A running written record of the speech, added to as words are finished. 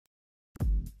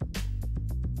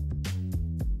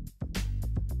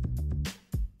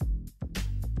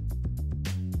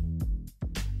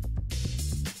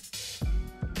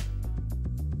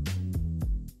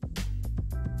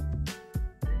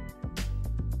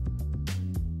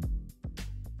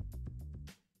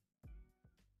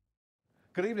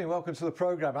Good evening, welcome to the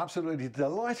programme. Absolutely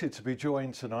delighted to be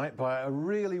joined tonight by a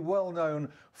really well-known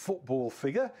football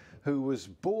figure who was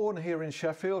born here in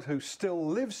Sheffield, who still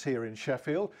lives here in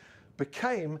Sheffield,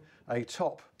 became a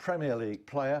top Premier League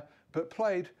player, but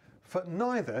played for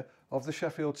neither of the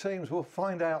Sheffield teams. We'll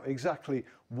find out exactly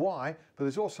why, but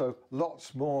there's also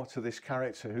lots more to this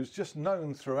character who's just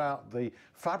known throughout the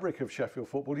fabric of Sheffield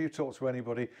football. You talk to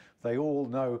anybody, they all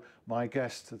know my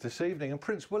guest this evening, and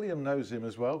Prince William knows him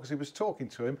as well because he was talking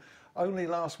to him only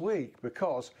last week,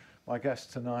 because my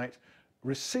guest tonight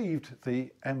received the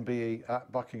MBE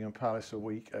at Buckingham Palace a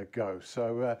week ago.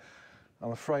 So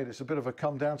I'm afraid it's a bit of a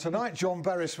come down tonight. John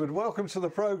Beresford, welcome to the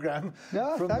programme.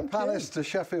 No, from the Palace to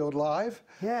Sheffield Live.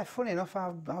 Yeah, funny enough,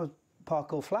 I was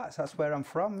Parkhill Flats, that's where I'm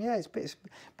from. Yeah, it's a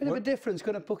bit of a difference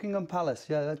going to Buckingham Palace.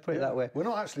 Yeah, let's put it that way. We're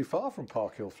not actually far from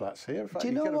Parkhill Flats here. In fact, do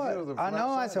you know what? I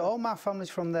know, all my family's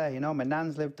from there. You know, my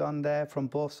nan's lived on there from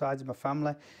both sides of my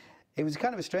family. It was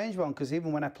kind of a strange one because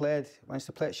even when I used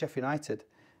to play at Sheffield United,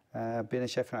 being a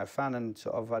Sheffield United fan, and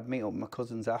sort of I'd meet up with my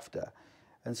cousins after.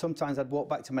 And sometimes I'd walk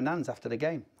back to my nan's after the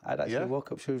game. I'd actually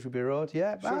walk up Shrewsbury Road.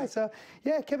 Yeah, sure. Right. So,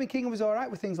 yeah, Kevin Keegan was all right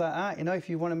with things like that. You know, if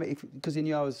you want to make, because he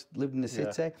knew I was living in the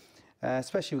city,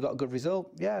 especially if we got a good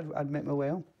result, yeah, I'd make my way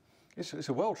home. It's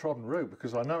a well-trodden route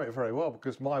because I know it very well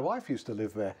because my wife used to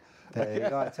live there. There you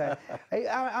go.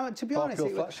 To be honest,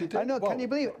 I know, can you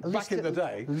believe it? Back in the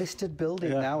day. Listed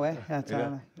building now, eh?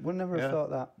 Would never have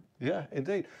thought that. Yeah,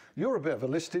 indeed. You're a bit of a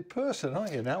listed person,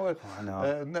 aren't you now? I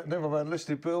know. Never mind,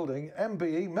 listed building.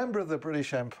 MBE, member of the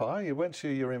British Empire. You went to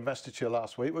your investiture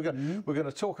last week. We're going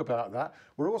to talk about that.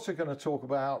 We're also going to talk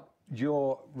about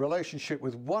your relationship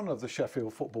with one of the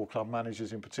Sheffield Football Club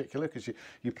managers in particular, because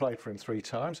you played for him 3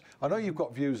 times. I know you've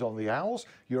got views on the Owls.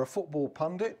 You're a football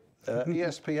pundit.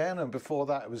 ESPN, and before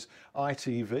that it was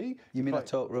ITV. You mean I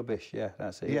talk rubbish? Yeah,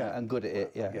 that's it. Yeah, I'm good at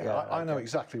it. Yeah, I know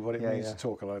exactly what it means to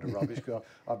talk a load of rubbish.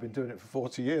 I've been doing it for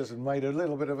 40 years and made a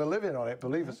little bit of a living on it,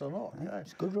 believe it or not. Yeah.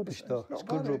 It's good rubbish, though. It's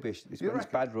good rubbish. It's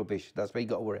bad rubbish. That's where you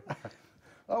got to worry.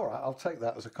 All right, I'll take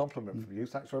that as a compliment from you.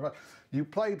 Thanks very much. You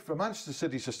played for Manchester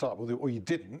City to start with, or you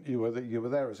didn't. You were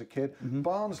there as a kid.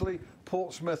 Barnsley,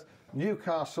 Portsmouth,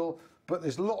 Newcastle. But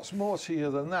there's lots more to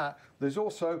you than that. There's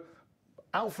also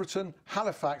Alfreton,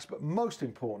 Halifax, but most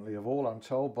importantly of all, I'm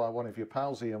told by one of your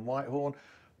pals, Ian Whitehorn,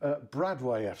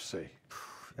 Bradway FC.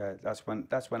 Yeah, that's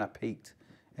when I peaked.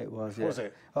 It was. Was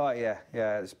it? Oh yeah,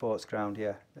 the sports ground.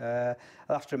 Yeah.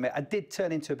 I'll have to admit, I did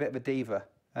turn into a bit of a diva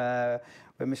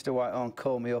when Mr. Whitehorn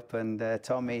called me up and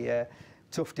told me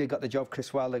Tufty got the job,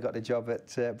 Chris Wilder got the job at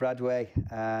Bradway,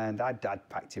 and I'd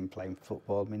packed him playing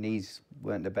football. My knees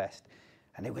weren't the best,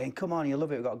 and they went, "Come on, you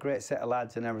love it. We've got a great set of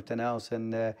lads and everything else."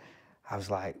 And I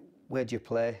was like, "Where do you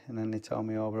play?" And then they told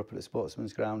me over up at the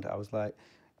Sportsman's Ground. I was like,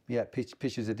 "Yeah,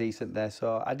 pitches are decent there."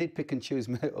 So I did pick and choose.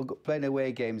 Playing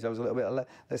away games, I was a little bit.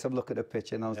 Let's have a look at the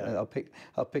pitch, and I'll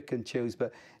pick and choose.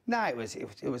 But no, it was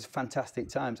fantastic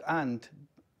times. And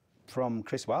from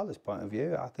Chris Wilder's point of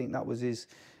view, I think that was his.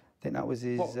 Peak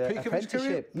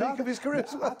apprenticeship. Peak of his career.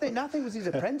 I think it was his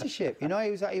apprenticeship. You know,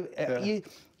 he was like,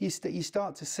 you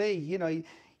start to see. You know,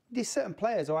 there's certain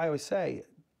players who I always say,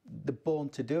 they're born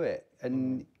to do it.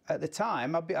 And at the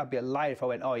time, I'd be a liar if I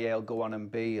went, "Oh yeah, he'll go on and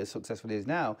be as successful as he is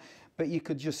now." But you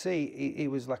could just see he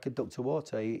was like a duck to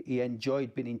water. He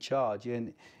enjoyed being in charge,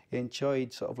 and he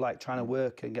enjoyed sort of like trying to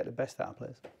work and get the best out of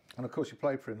players. And of course, you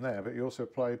played for him there, but you also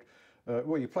played.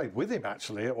 Well, you played with him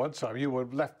actually at one time. You were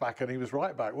left back and he was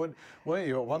right back, weren't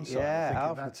you? At one side, yeah,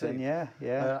 Alfreton,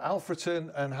 yeah.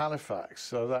 Alfreton and Halifax.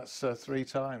 So that's 3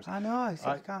 times. I know.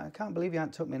 I can't believe you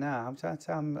haven't took me now.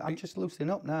 I'm just loosening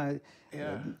up now.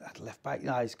 Yeah. Left back.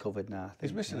 No, he's covered now.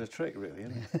 He's missing a trick, really,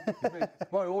 isn't he?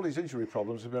 Well, all his injury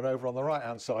problems have been over on the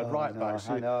right-hand side, back.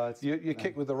 So I know. You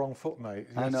kick with the wrong foot, mate.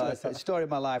 I know. It's the story of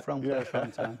my life. Wrong place,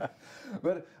 wrong time.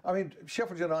 But I mean,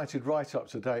 Sheffield United right up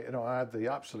to date. You know, I had the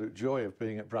absolute joy of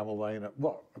being at Bramall Lane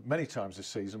many times this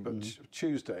season, but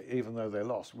Tuesday, even though they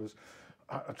lost, was.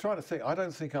 I'm trying to think. I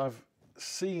don't think I've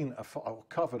seen or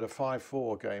covered a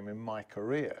 5-4 game in my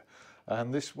career.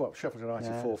 And this, Sheffield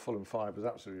United 4, Fulham 5 was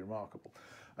absolutely remarkable.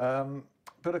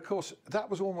 But of course, that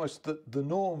was almost the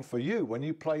norm for you when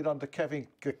you played under Kevin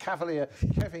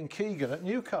Keegan at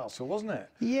Newcastle, wasn't it?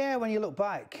 Yeah, when you look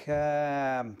back,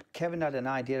 Kevin had an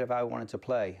idea of how he wanted to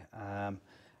play. I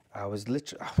was going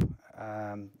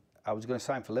to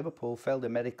sign for Liverpool, failed a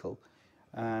medical,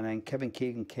 and then Kevin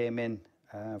Keegan came in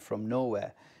from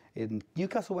nowhere.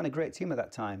 Newcastle weren't a great team at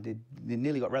that time. They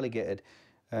nearly got relegated.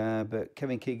 But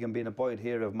Kevin Keegan, being a boyhood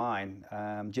hero of mine,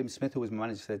 Jim Smith, who was my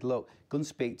manager, said, "Look, go and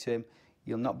speak to him.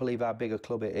 You'll not believe how big a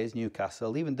club it is,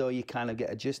 Newcastle, even though you kind of get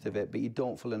a gist of it, but you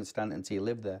don't fully understand it until you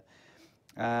live there."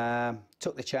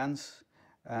 Took the chance.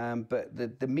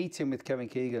 But the meeting with Kevin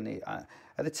Keegan, at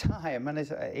the time, and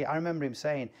I remember him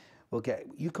saying,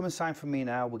 you come and sign for me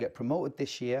now, we'll get promoted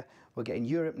this year, we'll get in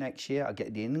Europe next year, I'll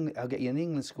get you in the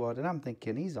England squad. And I'm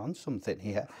thinking, he's on something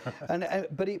here.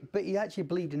 But he actually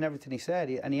believed in everything he said,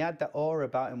 and he had that aura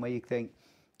about him where you think,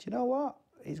 do you know what?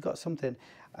 He's got something.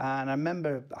 And I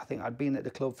remember, I think I'd been at the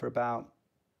club for about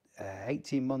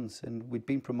 18 months, and we'd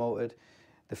been promoted.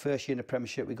 The first year in the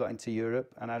Premiership, we got into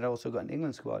Europe, and I'd also got an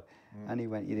England squad. And he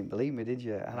went, "You didn't believe me, did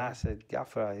you?" And I said,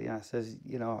 "Gaffer," I says,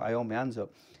 I hold my hands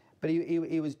up. But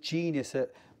he was genius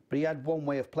but he had one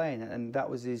way of playing, and that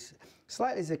was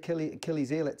slightly his Achilles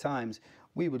heel at times.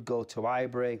 We would go to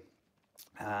Highbury,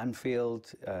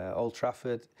 Anfield, Old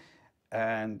Trafford,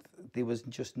 and there was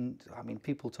just,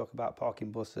 people talk about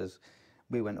parking buses.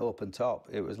 We went open top.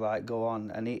 It was like, go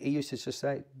on. And he used to just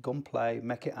say, go and play,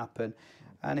 make it happen.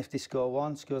 And if they score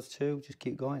one, scores two, just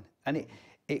keep going. And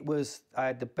I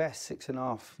had the best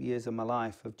 6.5 years of my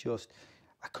life of just,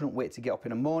 I couldn't wait to get up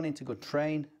in the morning to go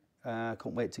train. I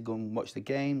couldn't wait to go and watch the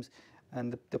games.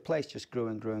 And the place just grew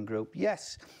and grew and grew.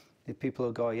 Yes, the people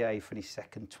will go, yeah, you finished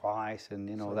second twice, and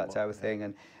that type of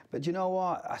thing. But you know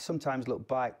what? I sometimes look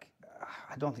back,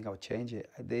 I don't think I would change it.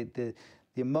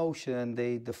 The emotion and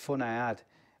the fun I had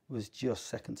was just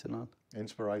second to none.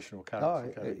 Inspirational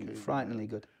character. Oh, frighteningly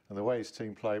good. And the way his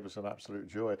team played was an absolute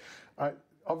joy.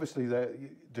 Obviously,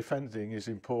 defending is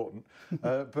important,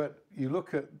 but you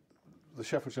look at the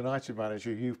Sheffield United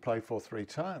manager you've played for 3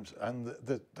 times, and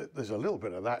there's a little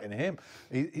bit of that in him.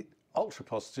 He ultra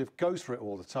positive, goes for it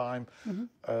all the time.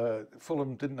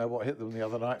 Fulham didn't know what hit them the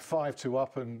other night, 5-2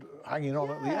 up and hanging on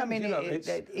at the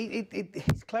end.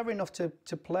 He's clever enough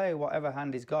to play whatever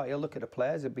hand he's got. He'll look at the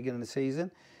players at the beginning of the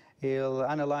season, he'll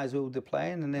analyse who they're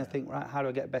playing, and he'll think, right, how do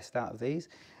I get best out of these?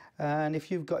 And if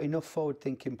you've got enough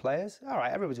forward-thinking players, all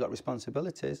right, everybody's got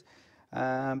responsibilities,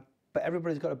 but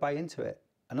everybody's got to buy into it.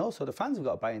 And also the fans have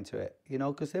got to buy into it,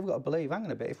 because they've got to believe, hang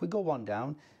on a bit, if we go one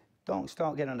down, don't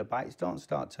start getting on the bites, don't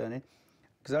start turning.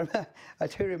 Because I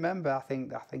do remember, I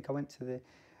think I went to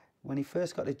when he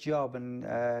first got the job, and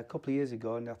a couple of years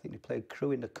ago, and I think they played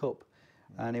Crewe in the Cup,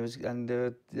 and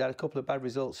they had a couple of bad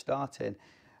results starting.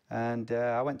 And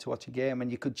I went to watch a game,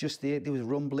 and you could just hear there was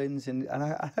rumblings, and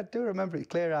I do remember it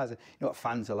clear as, what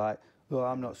fans are like, oh,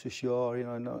 I'm not so sure,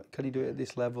 can he do it at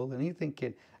this level? And you're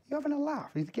thinking, you're having a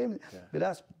laugh.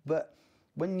 But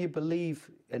when you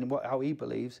believe in how he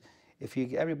believes,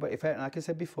 and like I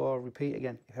said before, I'll repeat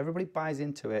again, if everybody buys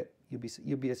into it,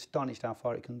 you'll be astonished how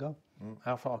far it can go.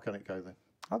 How far can it go then?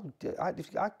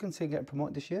 I can see getting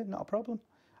promoted this year, not a problem.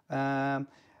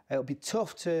 It'll be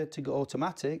tough to go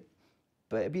automatic,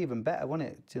 but it'd be even better, wouldn't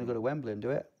it, to go to Wembley and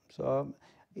do it. So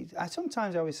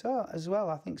sometimes I always saw as well,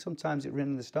 I think sometimes it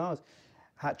written in the stars.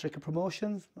 Hat-trick of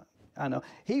promotions, I know.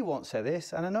 He won't say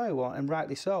this, and I know he won't, and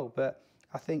rightly so, but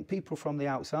I think people from the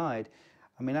outside,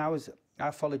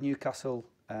 I followed Newcastle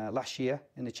last year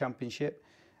in the Championship.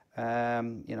 I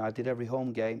did every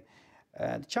home game.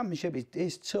 The Championship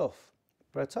is tough,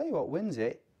 but I tell you what wins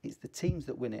it, it's the teams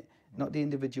that win it, not the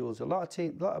individuals. A lot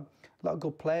of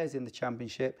good players in the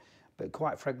Championship, but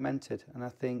quite fragmented, and I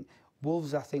think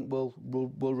Wolves, will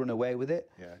run away with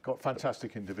it. Yeah, got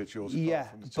fantastic individuals. Yeah,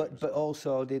 but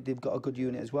also they've got a good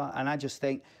unit as well. And I just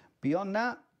think beyond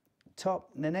that,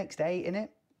 the next 8 in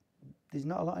it, there's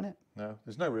not a lot in it. No,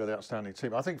 there's no really outstanding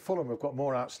team. I think Fulham have got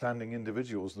more outstanding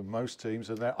individuals than most teams,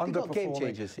 and they're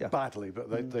underperforming badly,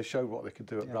 but they showed what they could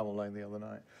do at Bramall Lane the other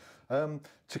night.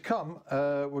 To come,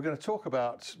 we're going to talk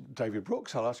about David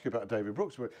Brooks. I'll ask you about David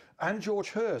Brooks, and George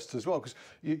Hurst as well, because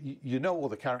you know all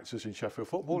the characters in Sheffield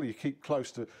football. You keep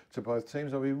close to both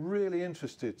teams. I'll be really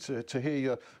interested to hear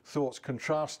your thoughts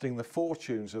contrasting the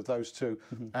fortunes of those two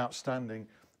outstanding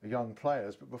young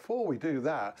players. But before we do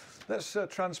that, let's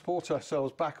transport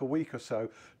ourselves back a week or so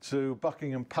to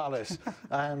Buckingham Palace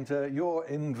and your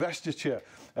investiture.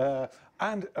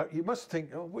 And you must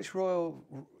think, which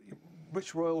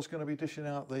royal's going to be dishing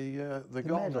out the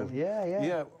medal?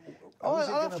 Yeah.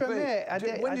 I'll have to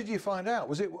admit, when did you find out?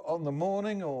 Was it on the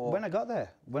morning or when I got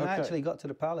there? When I actually got to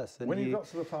the palace. And when you got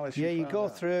to the palace, you go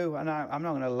through, and I'm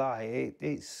not going to lie,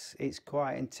 it's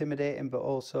quite intimidating, but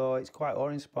also it's quite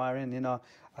awe-inspiring.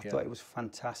 I thought it was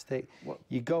fantastic.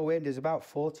 You go in, there's about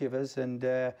 40 of us, and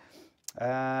it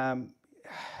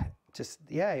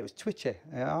was twitchy.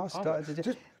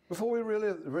 Just before we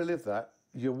relive that,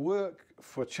 your work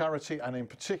for charity, and in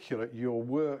particular your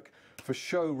work for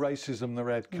Show Racism the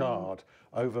Red Card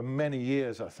over many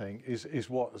years, I think, is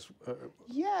what has got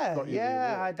you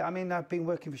the award. I've been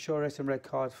working for Show Racism Red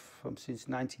Card since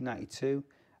 1992.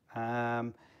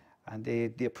 And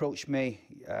they approached me.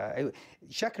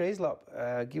 Shaka Hislop,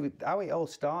 how it all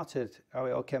started, how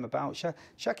it all came about.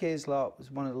 Shaka Hislop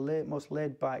was one of the most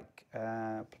laid-back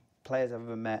players I've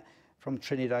ever met, from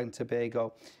Trinidad and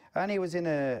Tobago. And he was in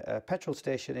a petrol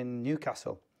station in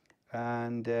Newcastle.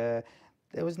 And there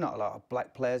was not a lot of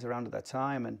black players around at that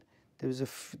time. And there was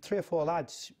 3 or 4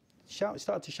 lads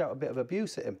started to shout a bit of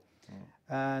abuse at him.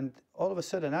 And all of a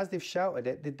sudden, as they've shouted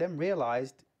it, they then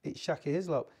realised it's Shaka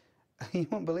Hislop. You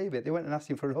won't believe it. They went and asked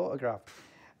him for an autograph,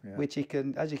 which he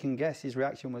can, as you can guess, his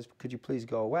reaction was, "Could you please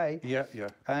go away?" Yeah, yeah.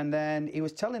 And then he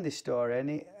was telling this story,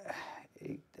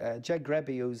 and Jed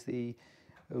Greby, who's the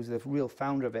real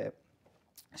founder of it,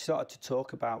 started to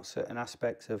talk about certain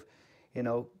aspects of, you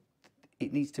know,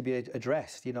 it needs to be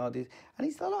addressed, you know. And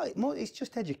it's a lot more. It's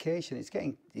just education. It's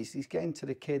getting to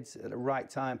the kids at the right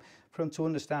time for them to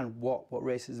understand what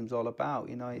racism's all about.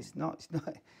 You know, it's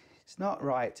not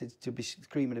right to be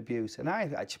screaming abuse. And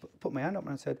I actually put my hand up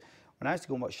and I said, when I used to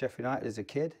go and watch Sheffield United as a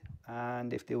kid,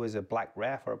 and if there was a black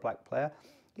ref or a black player,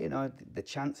 you know, the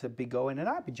chance would be going, and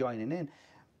I'd be joining in.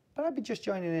 But I'd be just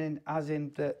joining in as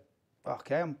in that,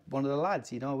 okay, I'm one of the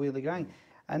lads, you know, we're the gang.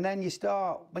 And then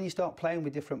when you start playing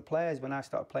with different players, when I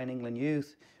started playing England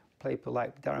youth, people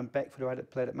like Darren Beckford, who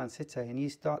had played at Man City, and you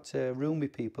start to room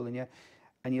with people, and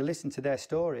you listen to their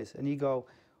stories, and you go,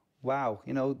 wow,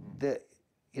 you know,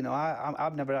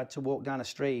 I've never had to walk down a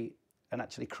street and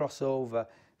actually cross over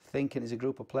thinking there's a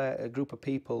group of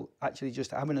people actually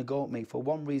just having a go at me for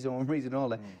one reason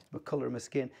only, the colour of my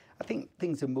skin. I think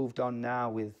things have moved on now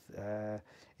with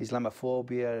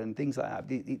Islamophobia and things like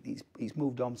that. It's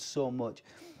moved on so much.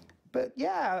 But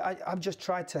yeah, I've just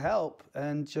tried to help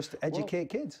and just educate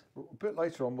kids. A bit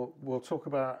later on, we'll talk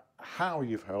about how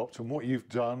you've helped and what you've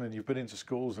done, and you've been into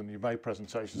schools and you've made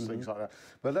presentations, things like that.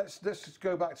 But let's just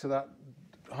go back to that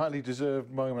highly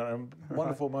deserved moment and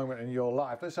wonderful moment in your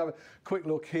life. Let's have a quick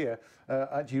look here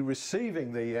at you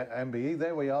receiving the MBE.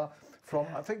 There we are. From,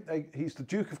 I think he's the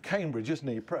Duke of Cambridge, isn't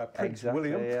he? Prince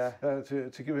William,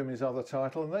 to give him his other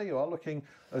title. And there you are, looking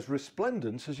as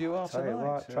resplendent as you are tonight. Tell you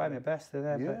what, try my best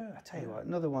there. Yeah. But I tell you what,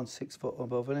 another one 6 foot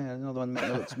above, and another one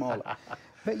making it look smaller.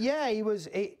 But yeah, he was.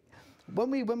 When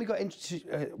we got introduced,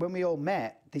 when we all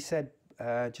met, they said,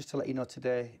 just to let you know,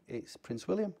 today it's Prince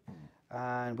William.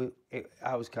 And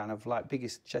I was kind of like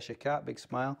biggest Cheshire cat, big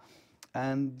smile.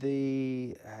 And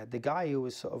the guy who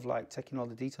was sort of like taking all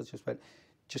the details just went,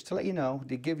 just to let you know,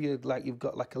 they give you like, you've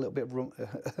got like a little bit of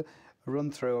a run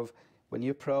through of when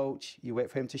you approach, you wait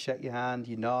for him to shake your hand,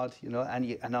 you nod, you know,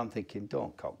 and I'm thinking,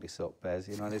 don't cock this up, Bez,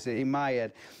 you know, this is in my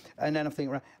head. And then I'm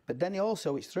thinking, right. But then he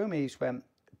also, which threw me, he just went,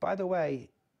 by the way,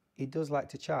 he does like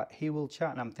to chat. He will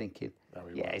chat. And I'm thinking,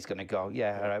 yeah, he's going to go.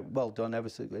 Yeah, all right, well done, ever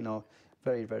so, you know,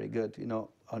 very, very good, you know,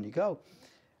 on you go.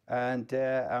 And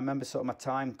I remember sort of my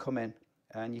time coming,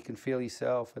 and you can feel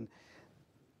yourself, and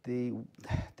the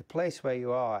place where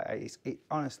you are,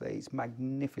 honestly, it's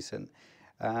magnificent.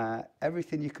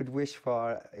 Everything you could wish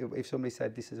for. If somebody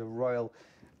said this is a royal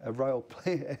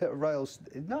place,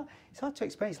 no, it's hard to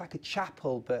explain. It's like a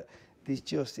chapel, but it's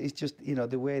just you know,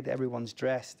 the way that everyone's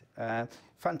dressed.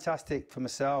 Fantastic for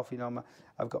myself. You know,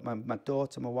 I've got my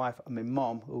daughter, my wife, and my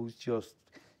mum, who's just,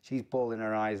 she's bawling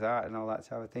her eyes out and all that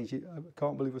type of thing. I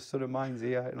can't believe a son of mine's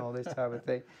here and all this type of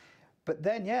thing. But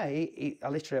then, yeah, I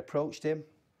literally approached him,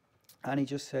 and he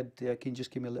just said, "Can you just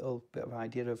give me a little bit of an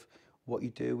idea of what you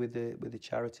do with the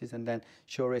charities?" And then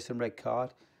show race and red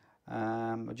card.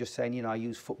 I'm just saying, you know, I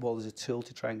use football as a tool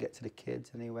to try and get to the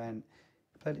kids. And he went,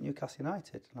 "Played at Newcastle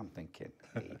United." And I'm thinking,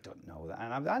 he don't know that.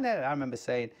 And I remember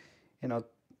saying, you know,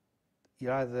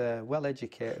 you're either well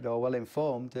educated or well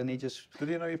informed. And he just, did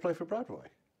he know you played for Bradway?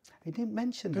 He didn't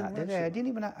mention that, did he? I didn't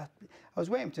even. I was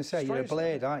waiting to say, "You're a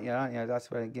blade, aren't you? Aren't you?" That's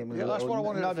when he gave me a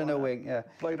little nod and a wink. Yeah,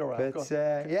 blade around. But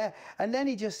yeah, and then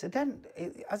he just,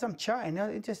 as I'm chatting,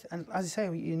 and as I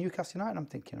say, you're Newcastle United. I'm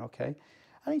thinking, okay,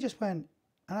 and he just went,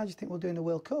 and I just think we're doing the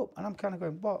World Cup, and I'm kind of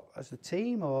going, what, as a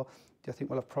team, or do I think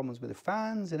we'll have problems with the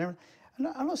fans and everything? And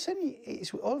I'm not saying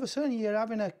it's all of a sudden you're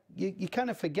having you're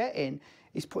kind of forgetting.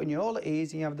 He's putting you all at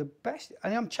ease, and you have the best.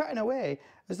 And I'm chatting away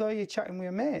as though you're chatting with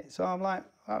a mate. So I'm like,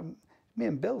 me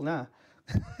and Bill now.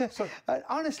 So,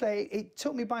 honestly, it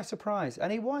took me by surprise.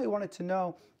 And he wanted to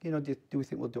know, you know, do we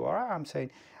think we'll do all right? I'm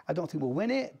saying, I don't think we'll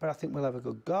win it, but I think we'll have a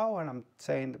good go. And I'm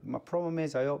saying, my problem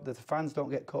is, I hope that the fans don't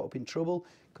get caught up in trouble,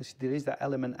 because there is that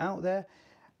element out there.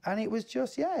 And it was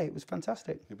just, yeah, it was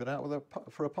fantastic. You've been out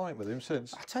for a pint with him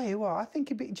since? I tell you what, I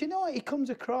think do you know what he comes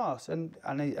across, and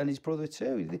his brother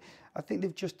too. I think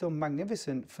they've just done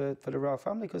magnificent for the royal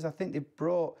family, because I think they've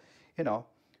brought, you know,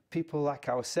 people like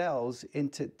ourselves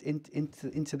into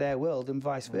their world and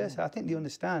vice versa. I think they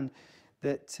understand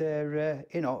that,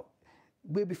 you know,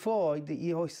 where before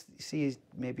you always see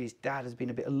maybe his dad has been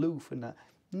a bit aloof and that.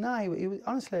 No, he was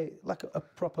honestly like a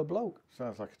proper bloke.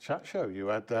 Sounds like a chat show you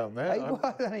had down there.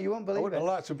 You won't believe it. I wouldn't have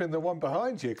liked to have been the one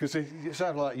behind you, because it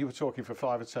sounded like you were talking for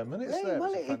 5 or 10 minutes there.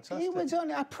 Well, Fantastic. it was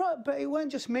only, but it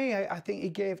weren't just me. I think he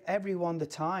gave everyone the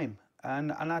time.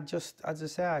 And I just, as I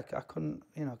say, I couldn't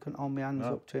hold my hands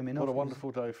up to him enough. What a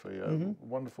wonderful day for you.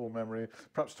 Wonderful memory.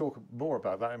 Perhaps talk more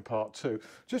about that in part 2.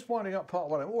 Just winding up part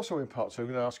 1, and also in part 2, I'm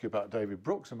going to ask you about David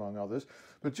Brooks, among others.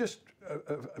 But just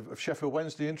of Sheffield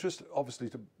Wednesday interest, obviously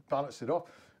to balance it off,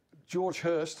 George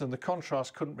Hurst, and the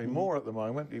contrast couldn't be more at the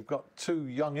moment. You've got 2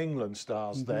 young England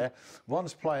stars there.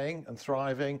 One's playing and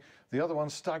thriving, the other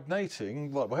one's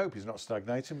stagnating. Well, we hope he's not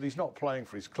stagnating, but he's not playing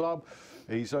for his club.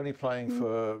 He's only playing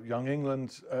for young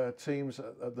England teams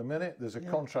at the minute. There's a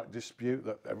contract dispute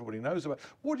that everybody knows about.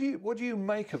 What do you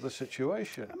make of the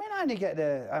situation? I mean, I only get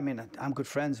I'm good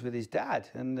friends with his dad,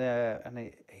 and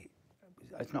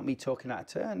it's not me talking out of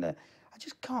turn. I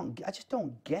just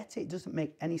don't get it. It doesn't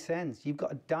make any sense. You've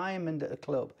got a diamond at the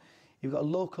club. You've got a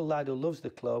local lad who loves the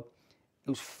club,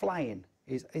 who's flying.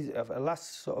 He's the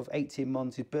last sort of 18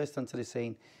 months, he's burst onto the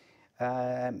scene.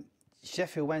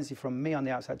 Sheffield Wednesday, from me on the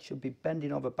outside, should be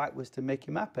bending over backwards to make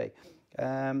him happy,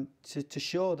 to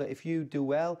show that if you do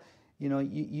well,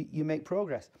 you make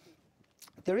progress.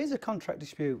 There is a contract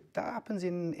dispute that happens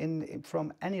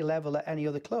from any level at any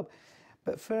other club.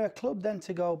 But for a club then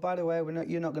to go, by the way,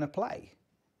 you're not going to play,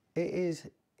 it's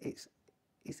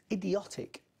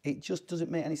idiotic. It just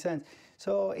doesn't make any sense.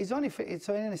 So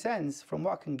so in a sense, from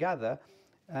what I can gather,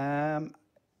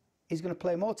 he's going to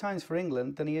play more times for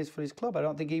England than he is for his club. I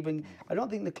don't think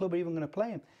the club are even going to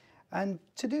play him. And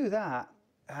to do that,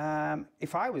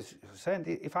 if I was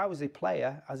a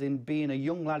player, as in being a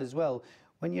young lad as well,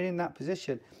 when you're in that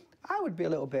position, I would be a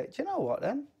little bit. Do you know what?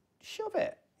 Then shove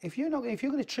it. If you're going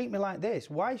to treat me like this,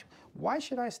 why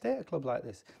should I stay at a club like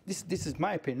this? This is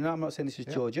my opinion. I'm not saying this is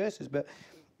George Hurst's, but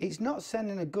it's not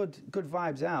sending a good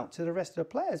vibes out to the rest of the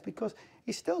players, because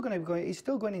he's still going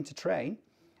in to train.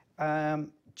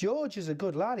 George is a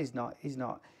good lad. He's not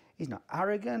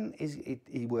arrogant.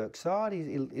 He works hard.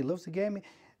 He loves the game.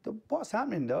 What's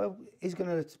happening though? He's going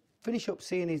to finish up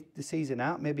seeing the season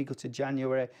out. Maybe go to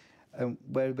January,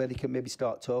 where they can maybe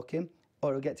start talking,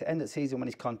 or he'll get to end of the season when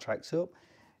his contract's up.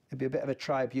 It'd be a bit of a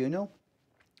tribunal.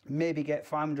 Maybe get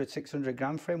 500, 600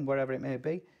 grand for him, wherever it may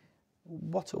be.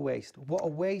 What a waste. What a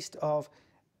waste of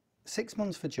 6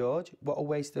 months for George. What a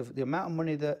waste of the amount of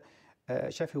money that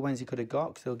Sheffield Wednesday could have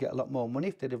got, because they'll get a lot more money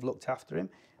if they'd have looked after him.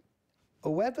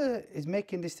 Whoever is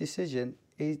making this decision,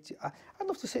 I'd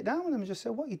love to sit down with them and just say,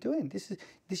 what are you doing?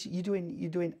 You're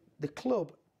doing the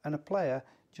club and a player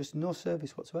just no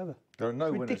service whatsoever. There are no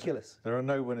ridiculous. There are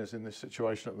no winners in this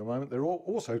situation at the moment. There are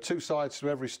also 2 sides to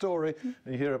every story.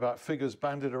 And you hear about figures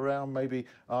bandied around, maybe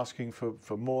asking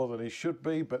for more than he should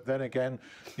be. But then again,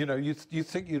 you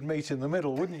think you'd meet in the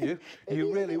middle, wouldn't you?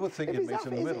 You really would think you'd meet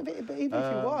in the middle. But even if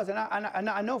he was, and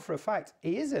I know for a fact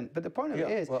he isn't. But the point of it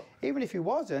is, even if he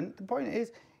wasn't, the point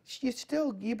is,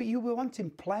 you were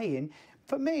wanting playing.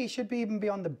 For me, he should even be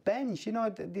on the bench.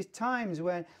 There's times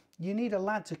when you need a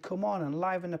lad to come on and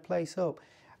liven the place up.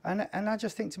 And I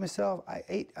just think to myself,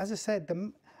 as I said,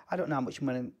 I don't know how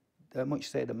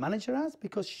much say the manager has,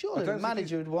 because surely the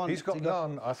manager would want. He's got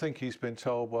none. I think he's been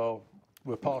told, well,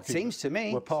 we're parking. Seems to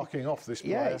me. We're parking off this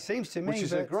player. Yeah, it seems to me. Which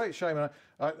is a great shame. And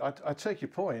I take your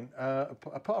point.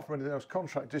 Apart from anything else,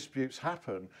 contract disputes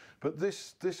happen. But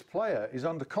this player is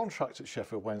under contract at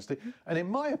Sheffield Wednesday, and in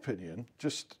my opinion,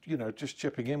 just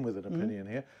chipping in with an opinion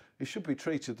here, he should be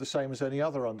treated the same as any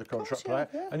other under contract player,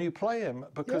 and you play him,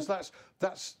 because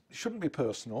that's shouldn't be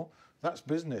personal. That's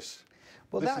business.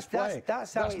 Well, that's how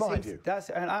it seems.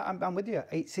 And I'm with you.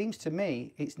 It seems to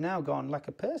me it's now gone like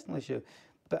a personal issue,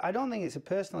 but I don't think it's a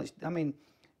personal issue. I mean,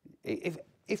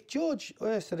 if George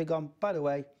Hurst had gone, by the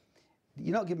way,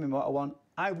 you're not giving me what I want,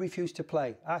 I refuse to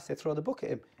play, I say throw the book at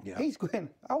him. Yeah. He's going,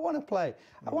 I want to play.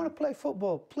 I want to play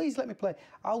football. Please let me play.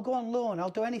 I'll go on loan. I'll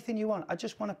do anything you want. I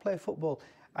just want to play football.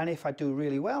 And if I do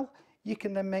really well, you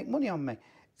can then make money on me.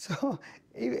 So,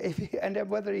 and then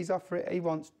whether he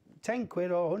wants 10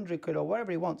 quid or 100 quid or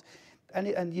whatever he wants,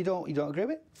 and you don't agree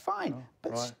with it, fine.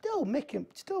 But still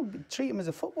treat him as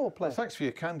a football player. Well, thanks for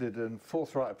your candid and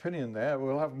forthright opinion there.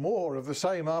 We'll have more of the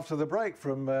same after the break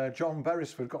from John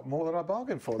Beresford. Got more than I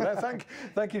bargained for there.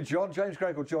 Thank you, John. James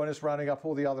Gregg will join us, rounding up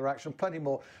all the other action. Plenty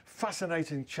more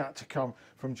fascinating chat to come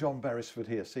from John Beresford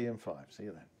here. See you in 5. See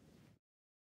you then.